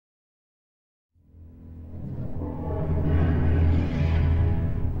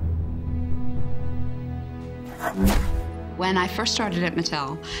When I first started at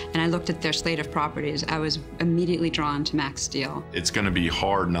Mattel and I looked at their slate of properties, I was immediately drawn to Max Steel. It's going to be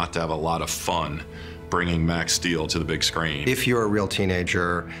hard not to have a lot of fun bringing Max Steel to the big screen. If you're a real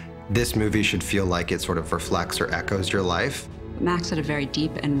teenager, this movie should feel like it sort of reflects or echoes your life. Max had a very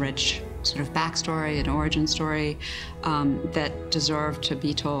deep and rich sort of backstory and origin story that deserved to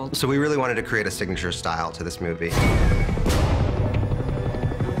be told. So we really wanted to create a signature style to this movie.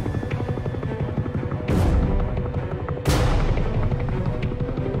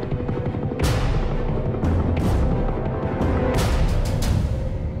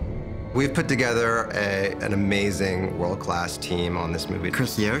 We've put together an amazing world-class team on this movie.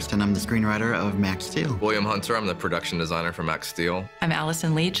 Chris Yost, and I'm the screenwriter of Max Steel. William Hunter, I'm the production designer for Max Steel. I'm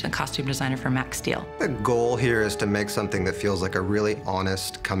Allison Leach, the costume designer for Max Steel. The goal here is to make something that feels like a really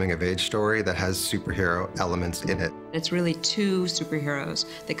honest coming-of-age story that has superhero elements in it. It's really two superheroes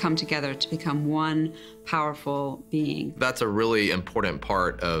that come together to become one powerful being. That's a really important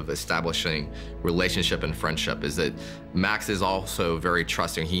part of establishing relationship and friendship, is that Max is also very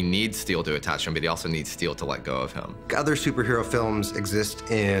trusting. He needs Steel to attach to him, but he also needs Steel to let go of him. Other superhero films exist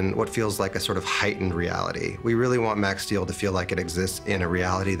in what feels like a sort of heightened reality. We really want Max Steel to feel like it exists in a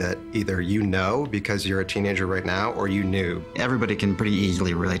reality that either you know because you're a teenager right now, or you knew. Everybody can pretty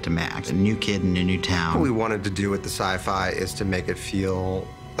easily relate to Max, a new kid in a new town. What we wanted to do with the sci-fi is to make it feel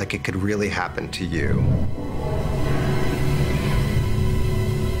like it could really happen to you.